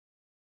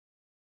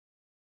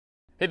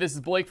Hey, this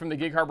is Blake from the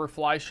Gig Harbor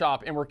Fly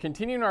Shop, and we're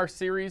continuing our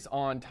series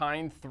on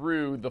tying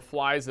through the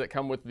flies that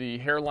come with the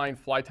Hareline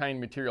fly tying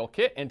material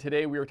kit. And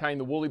today we are tying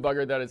the woolly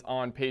bugger that is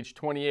on page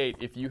 28.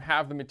 If you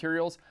have the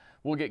materials,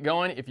 we'll get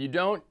going. If you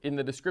don't, in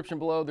the description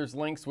below, there's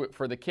links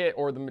for the kit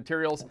or the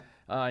materials,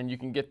 and you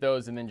can get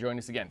those and then join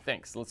us again.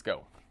 Thanks. Let's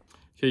go.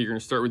 Okay, you're going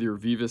to start with your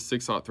Vivis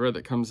 6/0 thread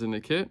that comes in the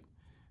kit,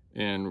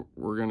 and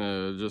we're going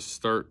to just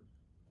start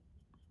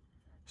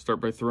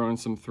by throwing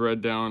some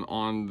thread down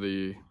on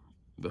the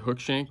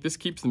hook shank. This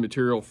keeps the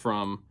material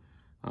from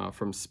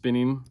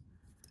spinning.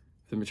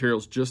 If the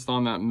material's just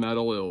on that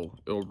metal,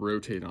 it'll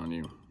rotate on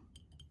you.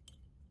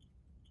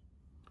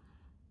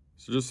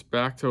 So just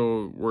back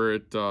to where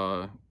it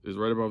is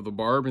right above the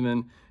barb, and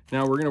then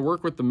now we're going to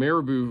work with the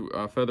marabou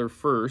feather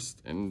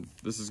first, and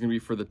this is going to be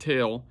for the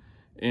tail.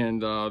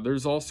 And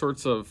there's all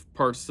sorts of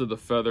parts to the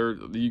feather.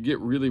 You get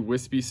really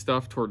wispy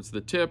stuff towards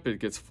the tip.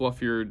 It gets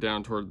fluffier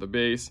down toward the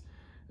base.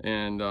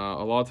 And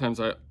a lot of times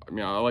I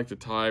like to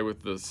tie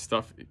with the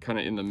stuff kind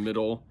of in the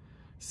middle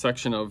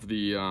section of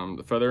the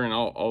feather, and a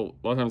lot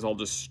of times I'll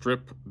just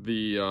strip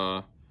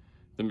the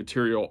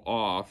material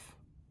off,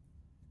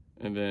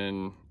 and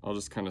then I'll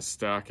just kind of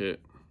stack it.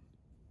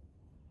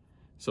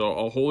 So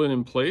I'll hold it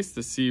in place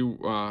to see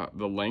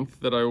the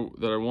length that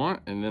I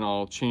want, and then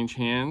I'll change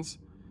hands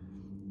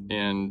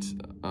and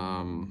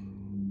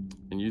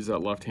use that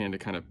left hand to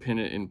kind of pin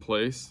it in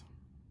place.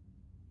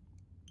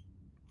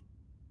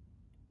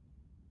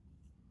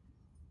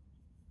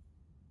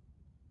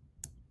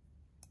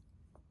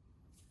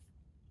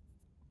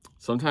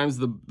 Sometimes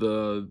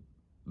the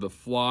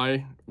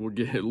fly will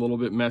get a little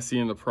bit messy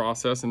in the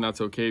process, and that's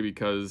okay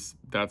because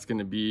that's going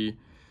to be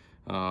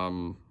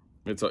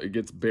it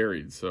gets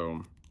buried, so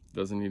it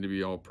doesn't need to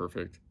be all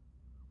perfect.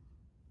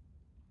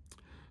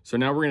 So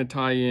now we're going to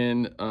tie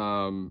in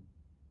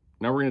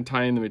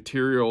the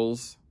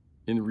materials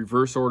in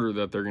reverse order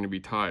that they're going to be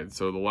tied.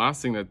 So the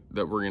last thing that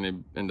we're going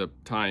to end up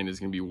tying is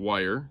going to be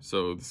wire.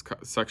 So this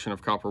section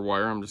of copper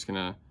wire, I'm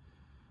going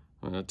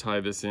to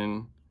tie this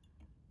in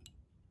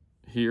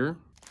here.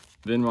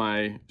 Then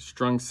my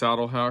strung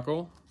saddle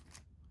hackle,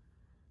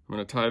 I'm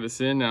going to tie this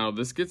in. Now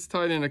this gets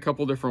tied in a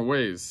couple different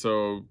ways,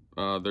 so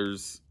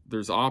there's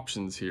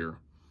options here.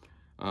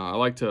 I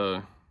like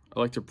to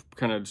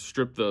kind of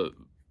strip the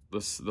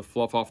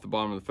fluff off the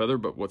bottom of the feather,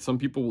 but what some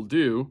people will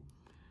do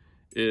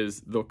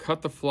is they'll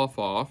cut the fluff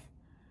off,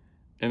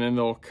 and then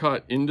they'll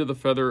cut into the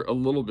feather a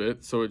little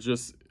bit, so it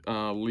just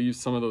leaves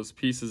some of those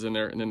pieces in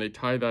there, and then they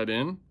tie that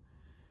in,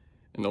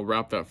 and they'll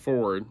wrap that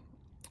forward.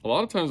 A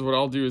lot of times what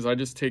I'll do is I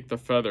just take the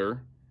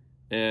feather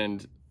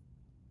and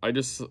I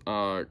just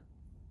kind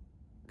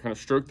of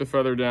stroke the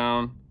feather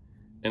down,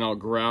 and I'll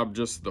grab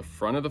just the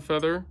front of the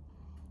feather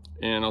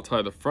and I'll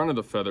tie the front of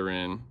the feather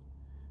in,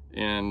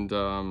 and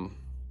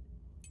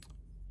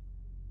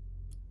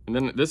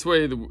then this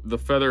way the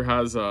feather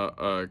has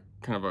a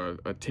kind of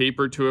a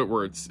taper to it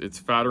where it's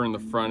fatter in the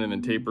front and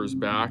then tapers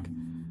back,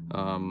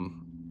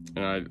 and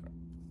I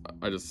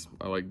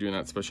like doing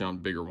that, especially on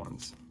bigger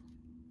ones.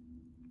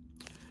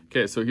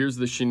 Okay, so here's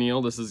the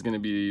chenille. This is going to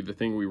be the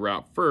thing we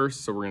wrap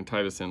first, so we're going to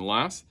tie this in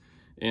last.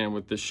 And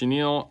with the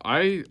chenille,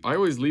 I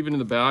always leave it in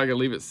the bag. I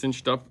leave it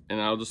cinched up, and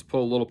I'll just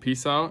pull a little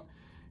piece out.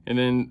 And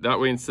then that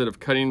way, instead of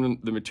cutting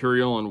the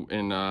material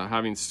and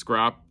having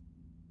scrap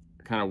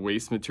kind of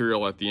waste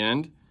material at the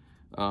end,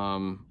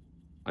 I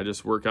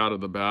just work out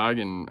of the bag,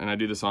 and I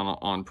do this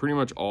on pretty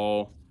much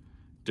all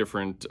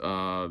different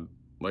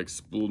like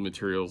spooled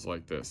materials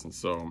like this. And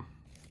so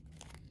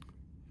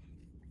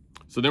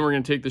then we're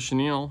going to take the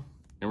chenille,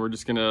 and we're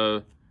just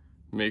gonna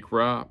make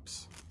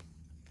wraps.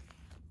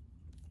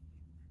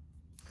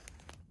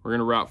 We're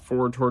gonna wrap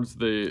forward towards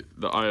the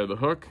eye of the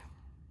hook.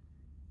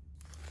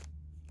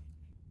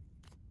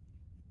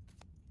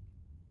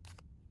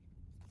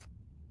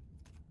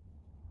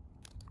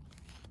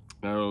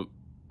 Now,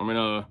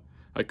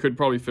 I could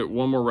probably fit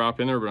one more wrap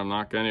in there, but I'm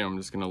not gonna. I'm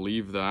just gonna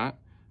leave that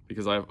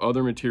because I have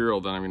other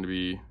material that I'm gonna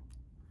be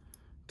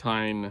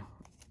tying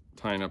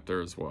up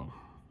there as well.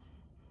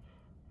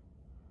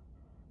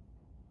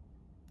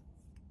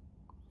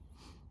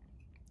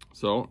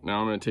 So now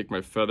I'm going to take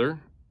my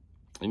feather,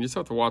 and you just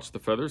have to watch the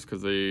feathers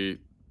because they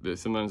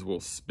sometimes will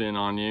spin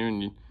on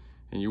you,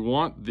 and you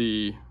want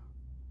the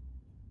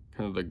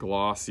kind of the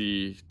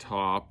glossy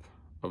top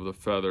of the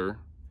feather,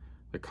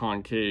 the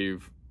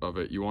concave of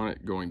it, you want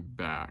it going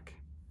back.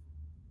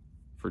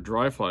 For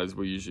dry flies,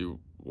 we usually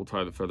will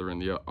tie the feather in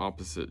the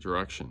opposite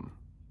direction.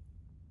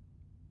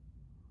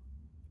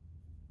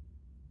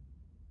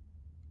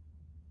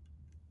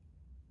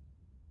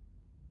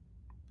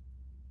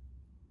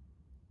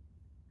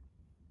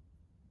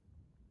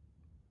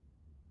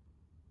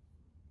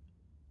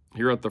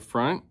 Here at the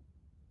front,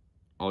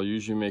 I'll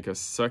usually make a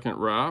second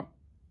wrap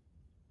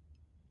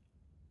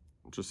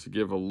just to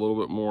give a little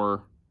bit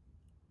more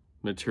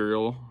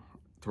material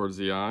towards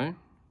the eye.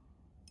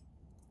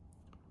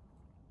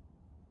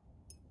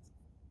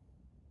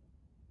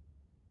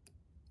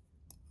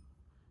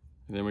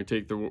 And then we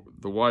take the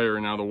wire,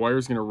 and now the wire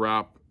is going to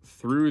wrap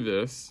through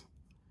this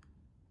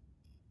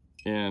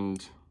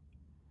and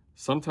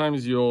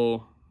sometimes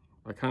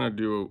I kind of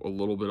do a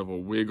little bit of a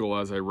wiggle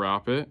as I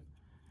wrap it,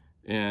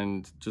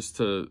 and just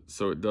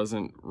so it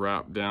doesn't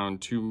wrap down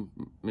too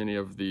many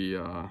of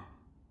the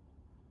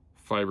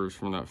fibers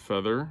from that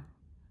feather,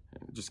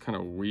 and just kind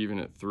of weaving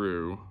it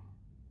through.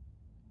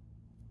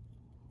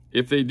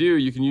 If they do,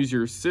 you can use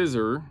your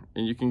scissor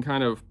and you can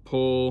kind of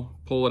pull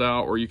it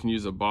out, or you can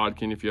use a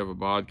bodkin if you have a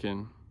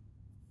bodkin.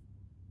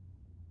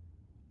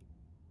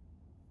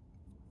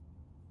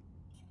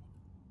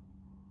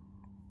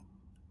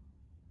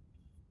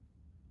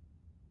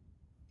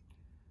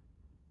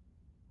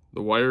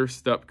 The wire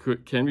step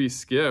can be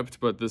skipped,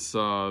 but this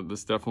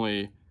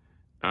definitely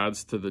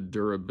adds to the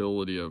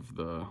durability of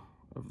the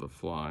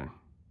fly.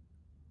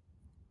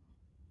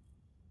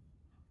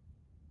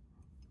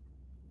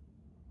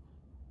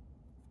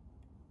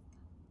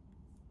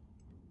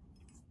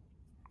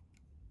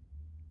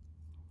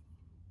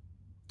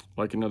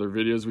 Like in other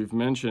videos we've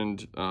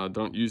mentioned,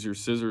 don't use your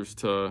scissors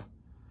to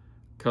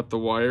cut the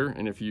wire,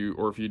 and if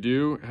you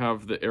do,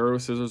 have the arrow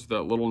scissors,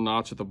 that little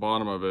notch at the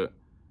bottom of it,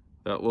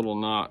 that little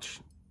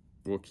notch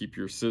will keep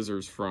your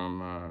scissors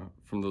from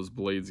those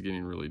blades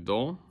getting really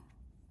dull.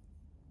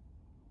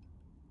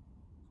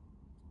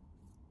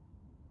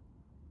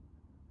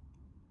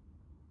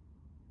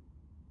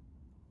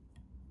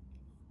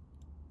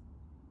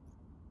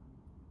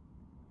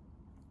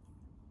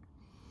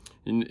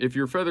 And if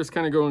your feather's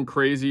kind of going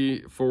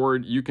crazy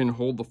forward, you can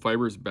hold the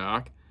fibers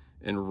back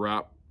and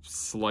wrap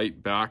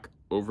slight back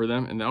over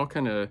them, and that'll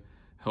kind of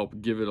help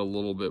give it a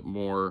little bit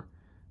more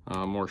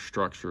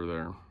structure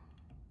there.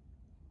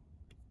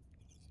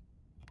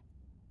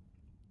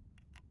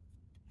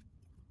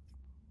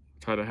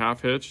 Tied a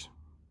half hitch,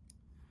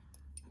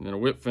 and then a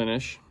whip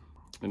finish,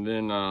 and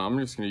then I'm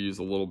just going to use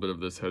a little bit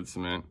of this head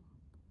cement.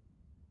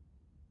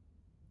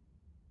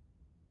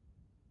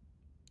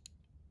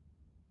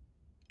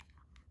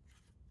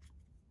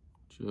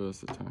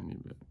 Just a tiny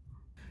bit.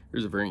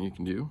 Here's a variant you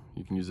can do.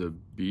 You can use a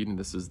bead, and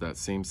this is that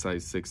same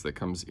size 6 that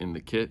comes in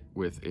the kit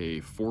with a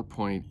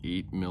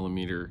 4.8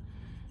 millimeter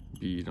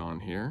bead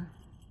on here.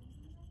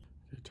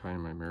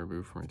 Tying my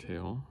marabou for my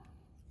tail.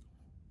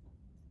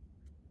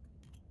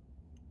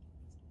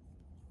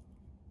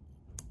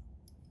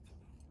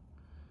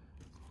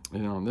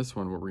 And on this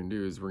one, what we're gonna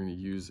do is we're gonna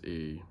use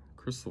a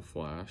crystal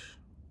flash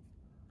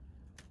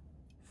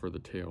for the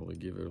tail to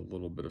give it a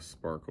little bit of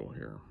sparkle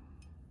here.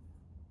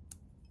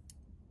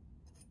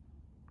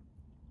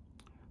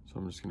 So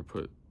I'm just gonna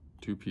put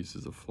 2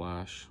 pieces of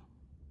flash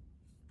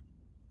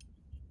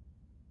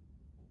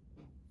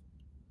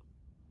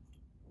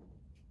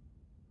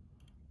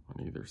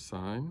on either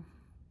side.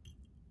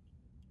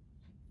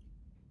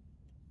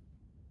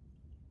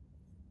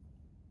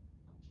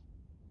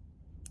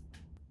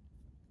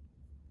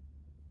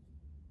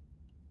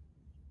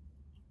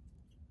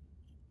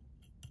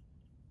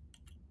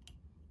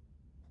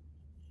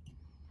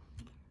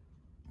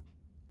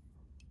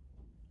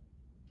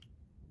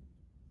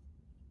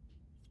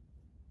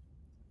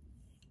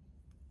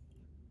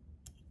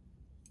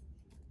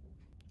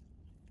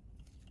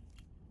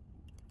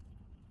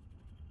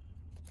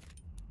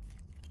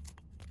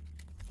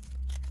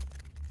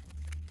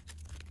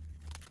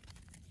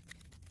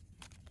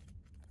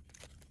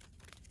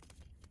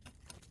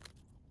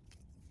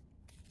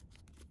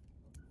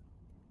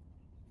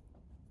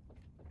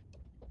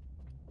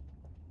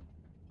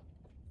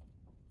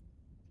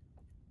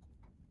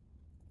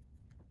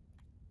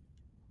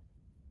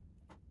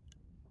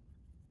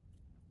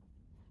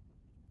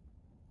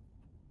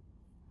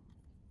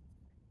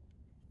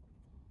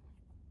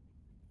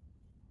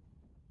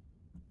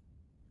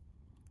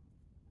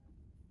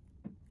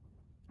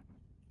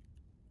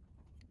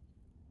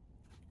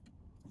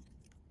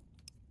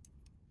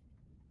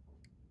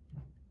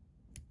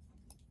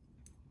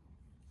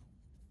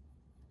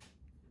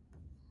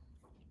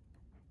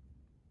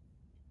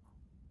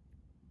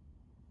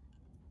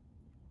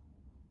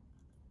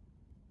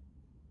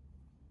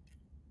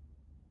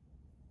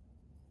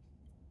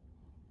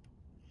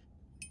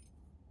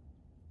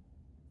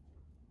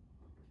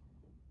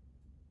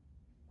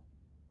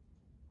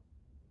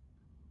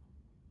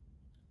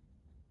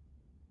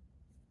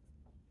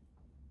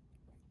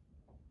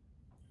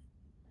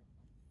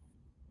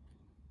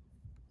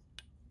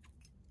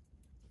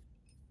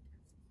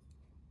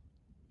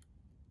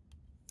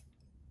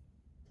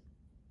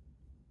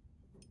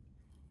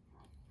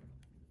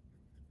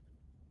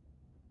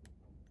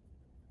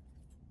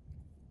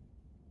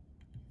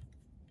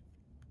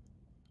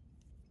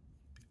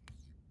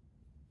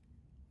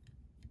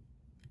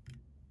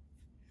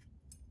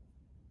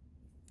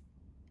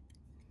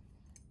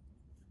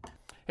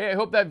 Hey, I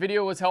hope that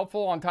video was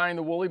helpful on tying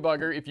the woolly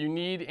bugger. If you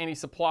need any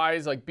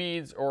supplies like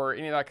beads or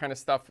any of that kind of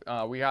stuff,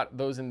 we got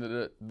those in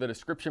the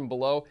description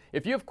below.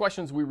 If you have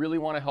questions, we really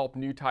want to help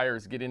new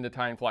tyers get into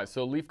tying flies.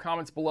 So leave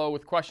comments below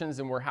with questions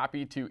and we're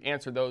happy to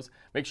answer those.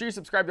 Make sure you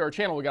subscribe to our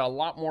channel. We got a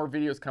lot more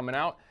videos coming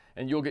out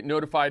and you'll get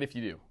notified if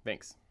you do.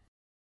 Thanks.